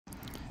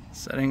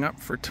Setting up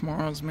for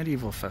tomorrow's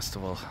medieval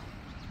festival.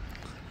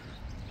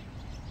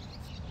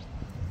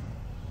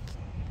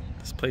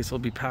 This place will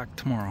be packed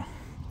tomorrow.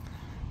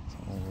 So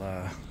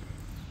we'll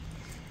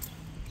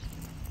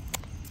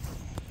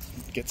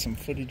get some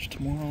footage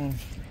tomorrow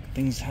of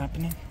things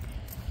happening.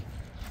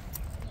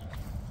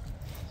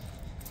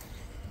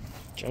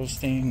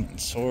 Jousting and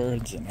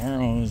swords and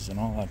arrows and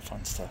all that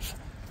fun stuff.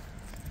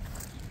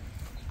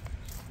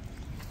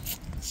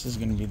 This is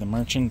going to be the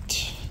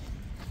merchant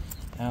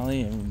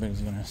alley.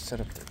 Everybody's going to set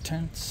up their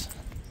tents,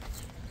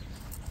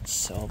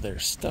 sell their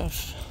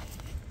stuff.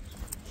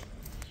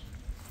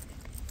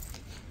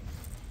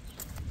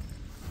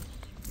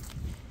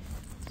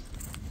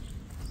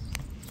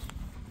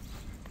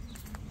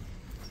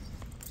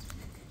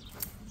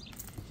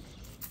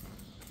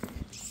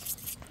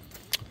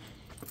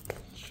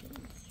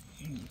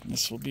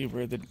 This will be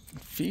where the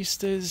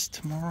feast is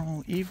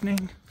tomorrow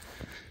evening.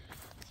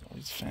 It's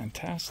always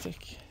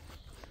fantastic.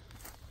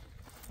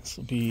 This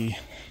will be,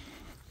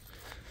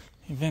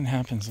 the event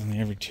happens only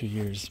every 2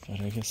 years,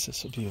 but I guess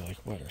this will be like,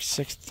 what, our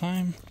 6th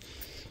time?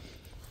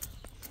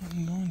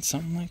 I'm going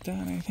something like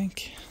that, I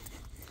think.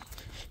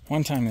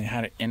 One time they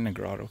had it in the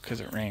grotto because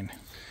it rained.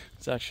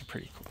 It's actually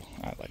pretty cool.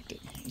 I liked it.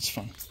 It's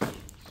fun.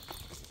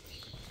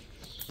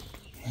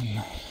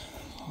 And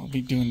I'll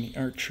be doing the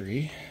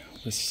archery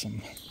with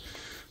some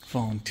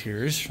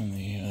volunteers from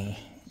the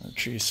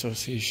Archery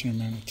Association of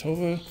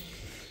Manitoba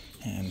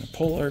and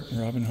the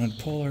Robin Hood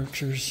Pole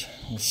Archers.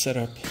 Will set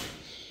up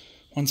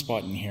one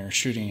spot in here,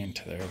 shooting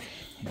into there.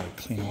 I'll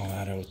clean all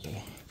that out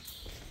though.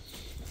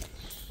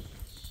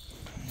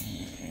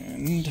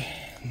 And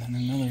then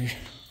another,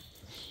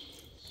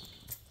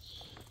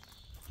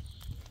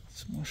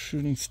 some more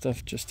shooting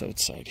stuff just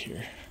outside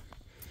here.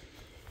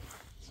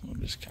 So we'll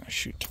just kind of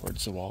shoot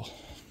towards the wall.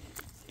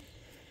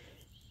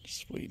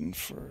 Just waiting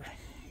for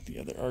the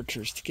other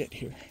archers to get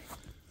here.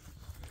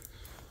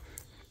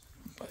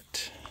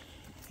 But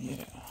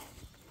yeah,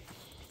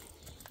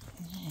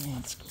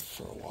 let's go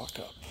for a walk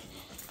up.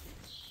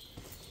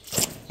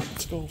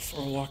 Let's go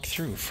for a walk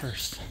through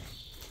first.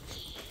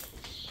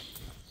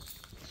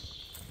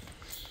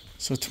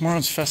 So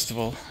tomorrow's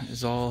festival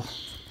is all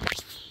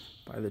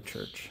by the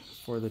church,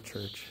 for the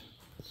church.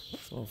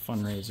 It's all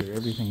fundraiser.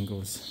 Everything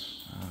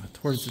goes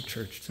towards the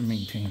church to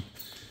maintain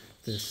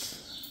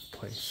this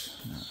place.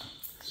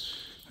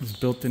 It was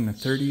built in the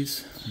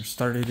 30s, or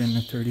started in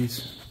the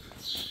 30s.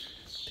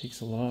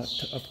 Takes a lot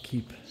to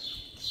upkeep.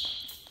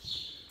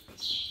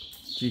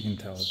 As you can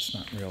tell, it's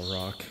not real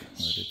rock,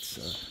 but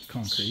it's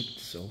concrete,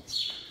 so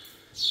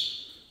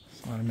it's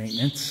a lot of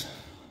maintenance,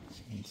 as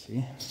you can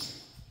see.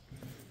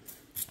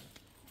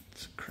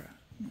 It's crap.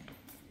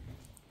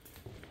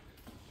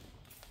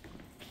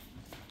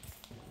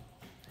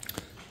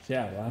 So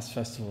yeah, last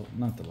festival,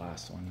 not the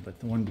last one, but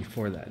the one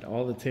before that,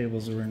 all the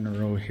tables were in a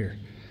row here.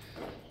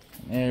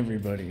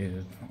 Everybody,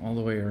 all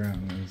the way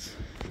around.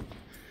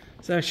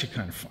 It's actually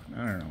kind of fun.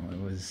 I don't know, it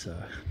was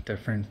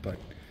different, but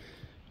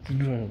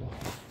enjoyable.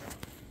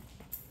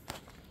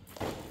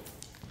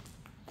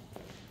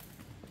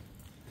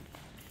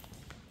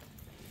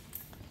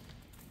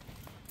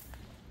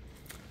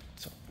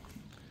 So,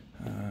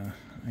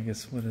 I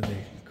guess, what do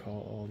they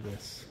call all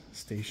this?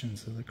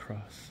 Stations of the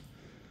Cross.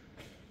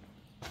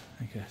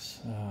 I guess.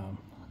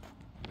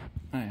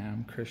 I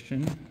am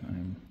Christian.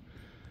 I'm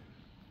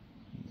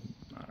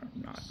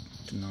not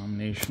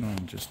denominational,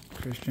 I'm just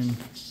Christian,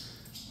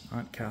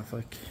 not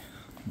Catholic.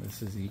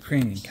 This is the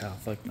Ukrainian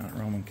Catholic, not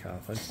Roman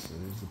Catholic, so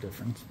there's a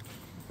difference.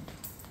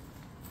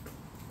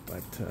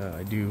 But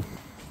I do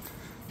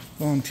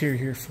volunteer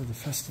here for the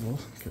festival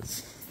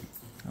because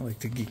I like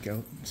to geek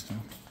out, so.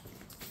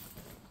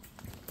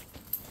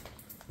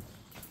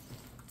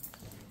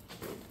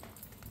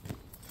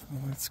 So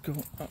let's go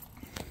up.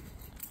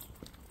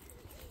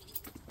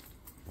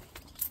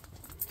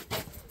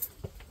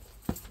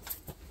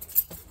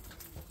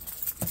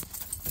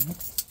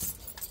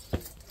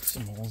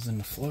 Some holes in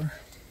the floor.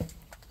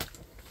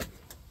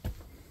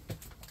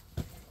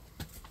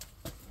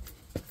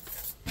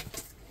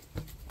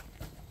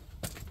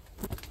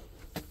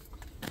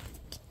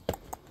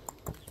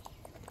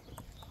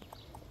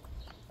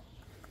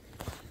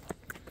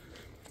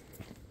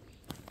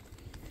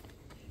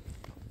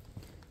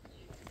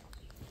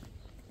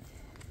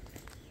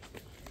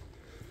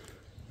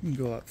 You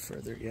can go up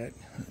further yet.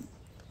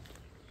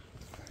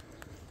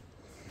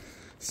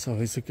 It's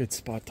always a good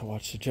spot to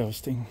watch the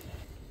jousting.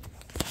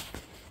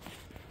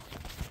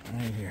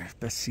 Right here,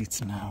 best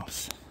seats in the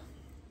house.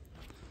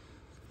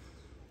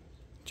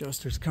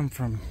 Jousters come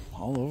from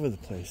all over the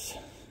place.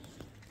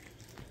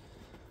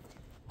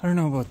 I don't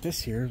know about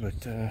this year,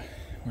 but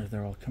where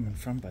they're all coming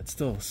from, but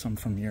still some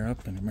from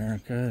Europe and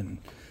America and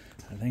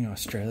I think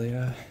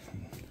Australia.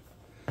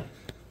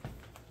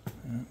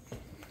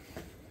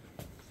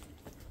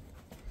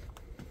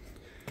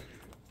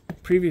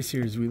 Previous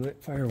years we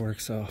lit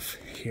fireworks off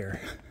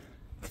here.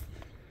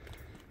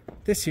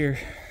 This year,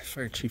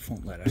 fire chief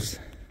won't let us.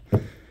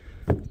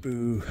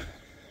 Boo.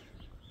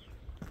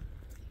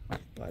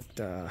 But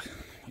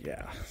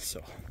yeah,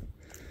 so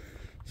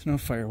There's no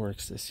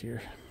fireworks this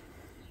year.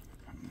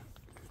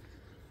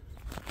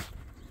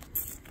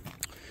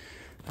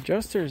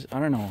 Jousters,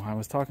 I don't know. I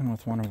was talking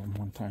with one of them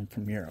one time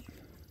from Europe.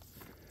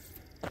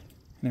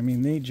 And I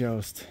mean, they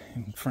joust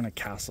in front of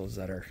castles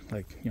that are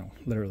like, you know,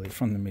 literally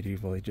from the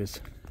medieval ages.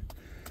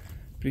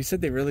 But he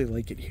said they really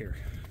like it here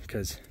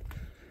because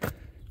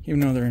even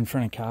though they're in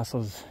front of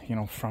castles, you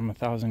know, from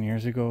 1,000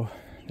 years ago,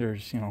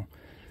 there's, you know,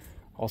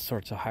 all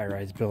sorts of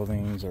high-rise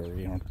buildings or,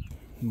 you know,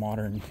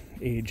 modern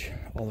age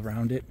all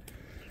around it.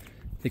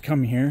 They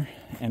come here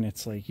and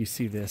it's like you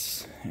see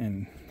this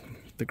in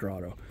the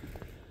grotto.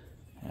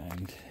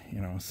 And, you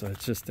know, so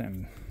it's just,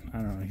 and I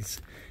don't know, he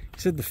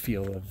said the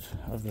feel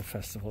of the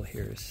festival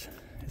here is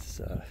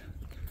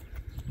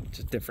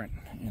just different.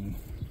 And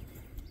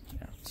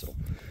yeah, so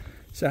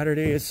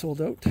Saturday is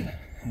sold out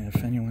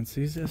if anyone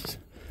sees this.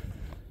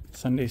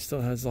 Sunday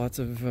still has lots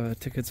of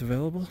tickets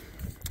available,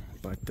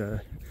 but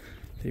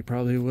they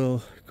probably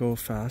will go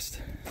fast.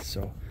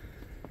 So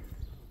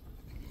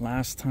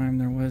last time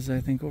there was,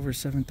 I think, over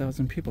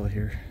 7,000 people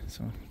here.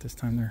 So this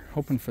time they're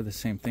hoping for the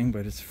same thing,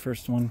 but it's the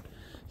first one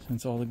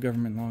since all the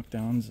government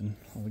lockdowns and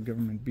all the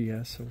government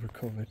BS over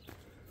COVID.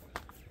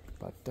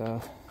 But yeah,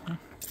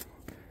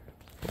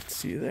 hope to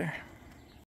see you there.